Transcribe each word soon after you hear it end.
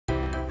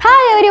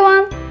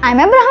everyone, I am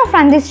Abraham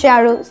Francis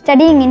Chazhoor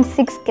studying in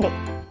 6th grade.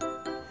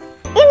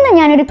 ഇന്ന്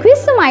ഞാനൊരു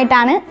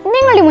ക്വിസുമായിട്ടാണ്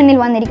നിങ്ങളുടെ മുന്നിൽ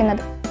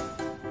വന്നിരിക്കുന്നത്.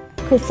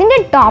 ക്വിസിന്റെ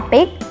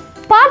topic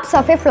parts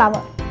of A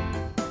flower.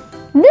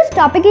 This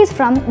topic is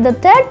from the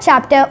 3rd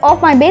chapter of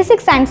my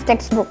basic science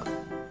textbook.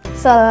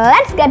 So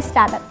let's get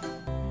started.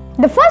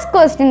 The first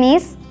question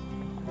is,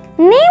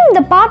 name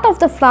the part of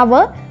the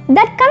flower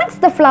that connects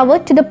the flower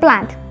to the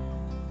plant.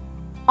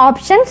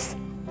 Options: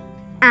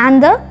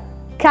 anther,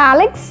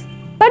 calyx,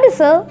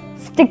 pedicel,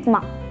 stigma.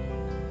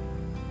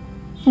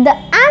 The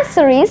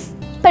answer is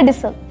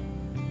pedicel.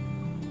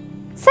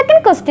 Second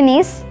question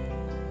is,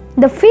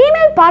 the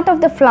female part of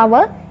the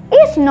flower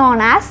is known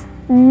as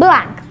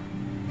blank.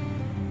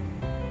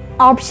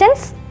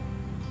 Options: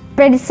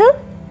 pedicel,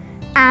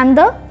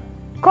 anther,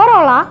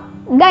 corolla,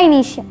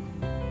 gynoecium.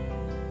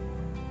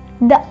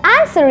 The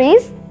answer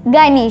is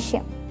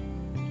gynoecium.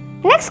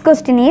 Next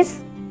question is,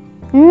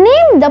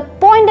 name the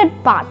pointed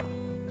part.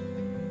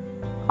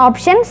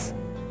 Options: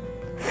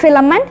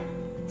 filament,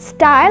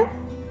 style,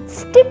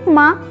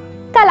 stigma,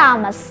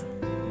 thalamus.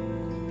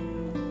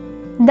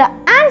 The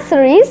answer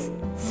is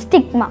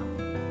stigma.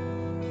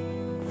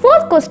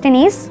 Fourth question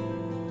is,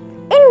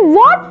 in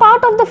what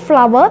part of the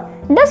flower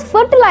does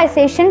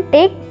fertilization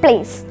take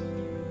place?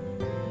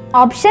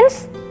 Options: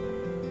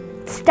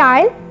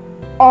 style,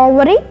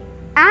 ovary,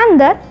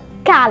 anther,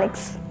 calyx.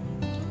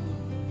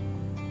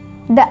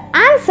 The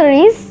answer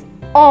is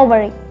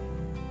ovary.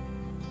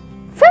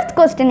 Fifth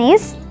question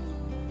is,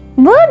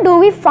 where do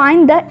we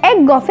find the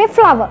egg of a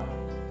flower?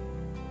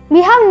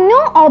 We have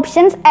no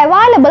options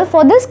available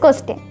for this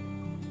question.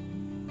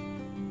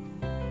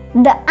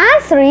 The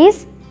answer is,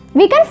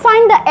 we can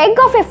find the egg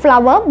of a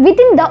flower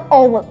within the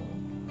oval,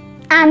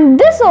 and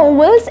this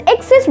ovals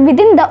exist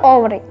within the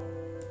ovary.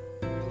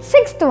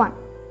 Sixth one,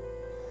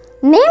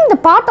 name the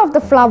part of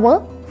the flower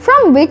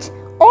from which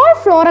all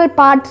floral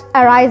parts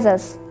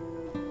arises.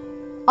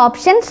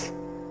 Options: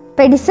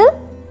 pedicel,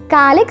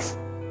 calyx,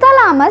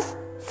 thalamus,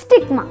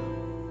 stigma.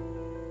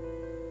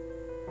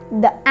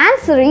 The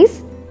answer is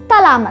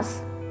thalamus.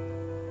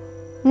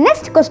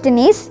 Next question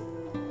is,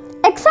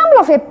 example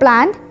of a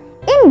plant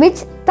in which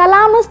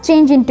thalamus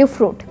change into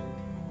fruit.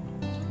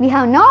 We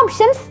have no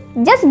options,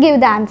 just give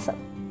the answer.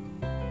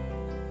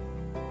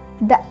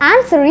 The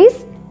answer is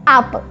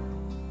apple.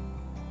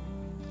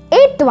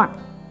 Eighth one,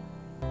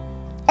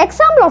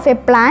 example of a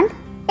plant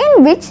in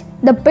which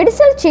the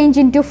pedicel change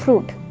into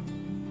fruit.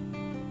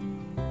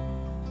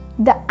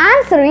 The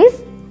answer is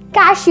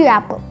cashew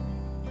apple.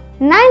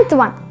 Ninth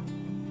one,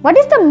 what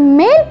is the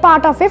male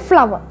part of a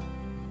flower?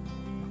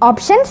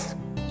 Options: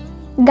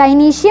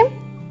 gynoecium,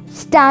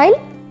 style,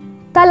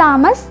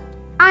 thalamus,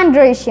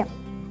 androecium.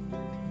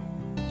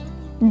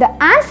 The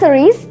answer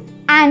is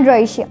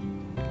androecium.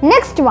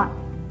 Next one,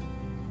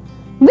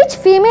 which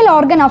female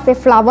organ of a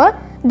flower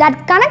that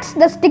connects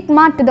the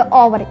stigma to the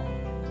ovary?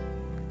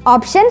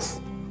 Options: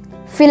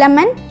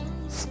 filament,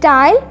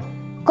 style,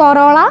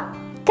 corolla,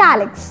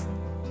 calyx.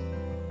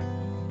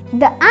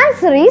 The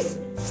answer is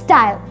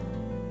style.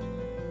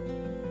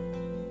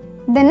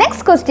 The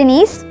next question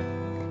is,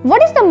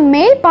 what is the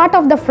male part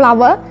of the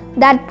flower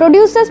that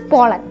produces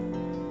pollen?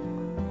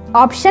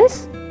 Options: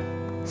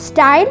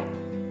 style,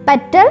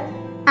 petal,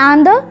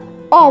 anther,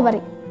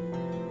 ovary.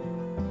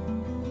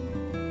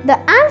 The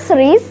answer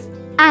is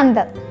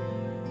anther.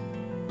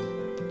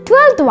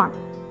 12th one,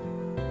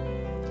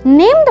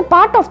 name the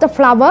part of the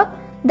flower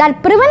that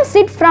prevents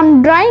it from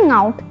drying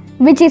out,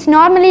 which is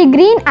normally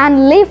green and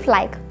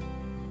leaf-like.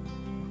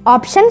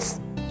 Options: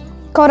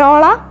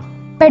 corolla,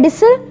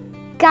 pedicel,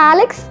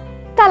 calyx,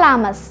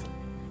 thalamus.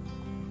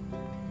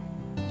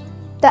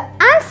 The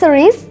answer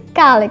is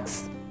calyx.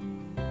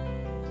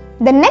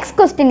 The next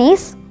question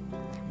is,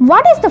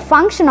 what is the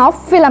function of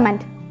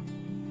filament?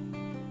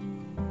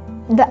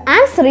 The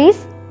answer is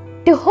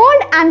to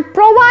hold and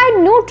provide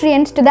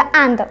nutrients to the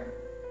anther.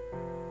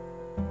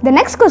 The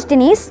next question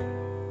is,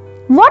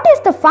 what is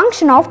the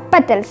function of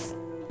petals?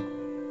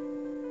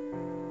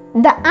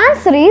 The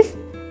answer is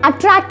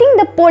attracting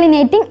the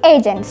pollinating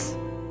agents.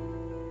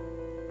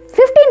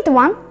 15th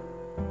one,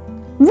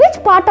 which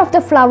part of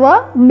the flower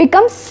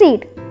becomes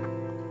seed?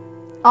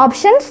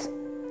 Options: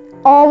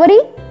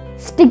 ovary,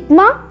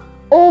 stigma,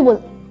 oval.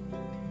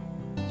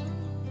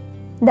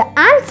 The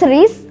answer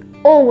is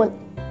oval.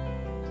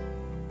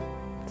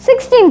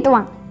 16th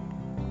one,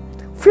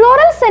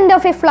 floral scent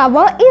of a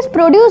flower is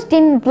produced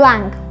in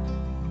blank.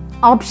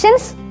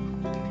 Options: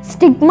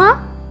 stigma,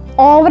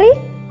 ovary,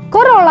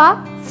 corolla,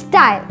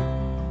 style.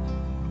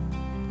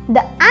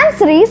 The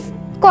answer is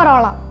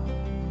corolla.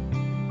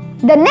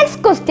 The next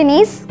question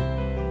is,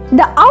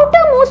 the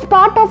outermost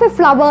part of a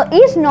flower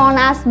is known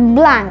as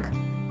blank.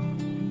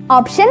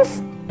 Options: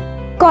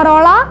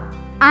 corolla,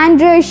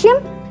 androecium,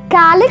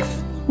 calyx,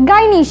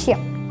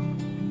 gynoecium.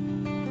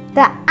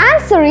 The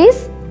answer is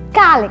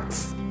calyx.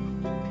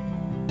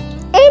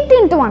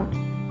 18th one,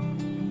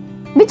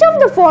 which of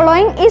the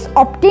following is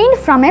obtained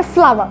from a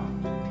flower?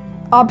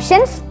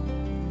 Options: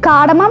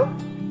 cardamom,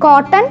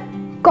 cotton,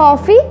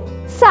 coffee,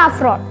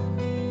 saffron.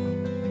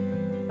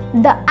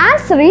 The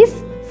answer is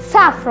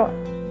saffron.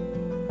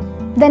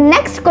 The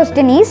next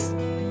question is,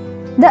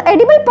 the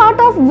edible part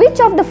of which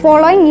of the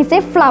following is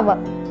a flower?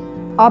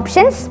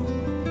 Options: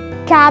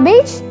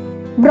 cabbage,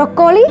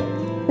 broccoli,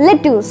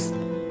 lettuce.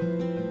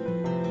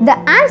 The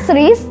answer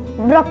is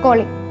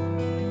broccoli.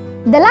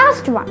 The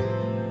last one,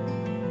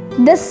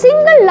 the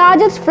single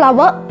largest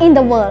flower in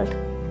the world.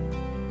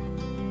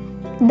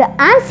 The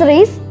answer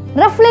is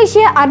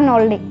Rafflesia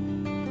arnoldi.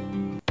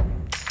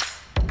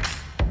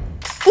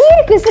 ഈ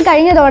quiz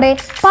കഴിഞ്ഞതോടെ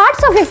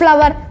parts of A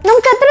flower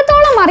നമുക്ക്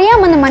എത്രത്തോളം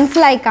അറിയാമെന്ന്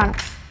മനസ്സിലായി കാണും.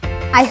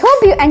 I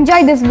hope you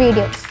enjoyed this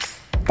video.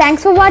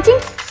 Thanks for watching.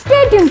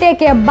 Stay tuned. Take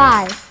care.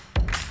 Bye.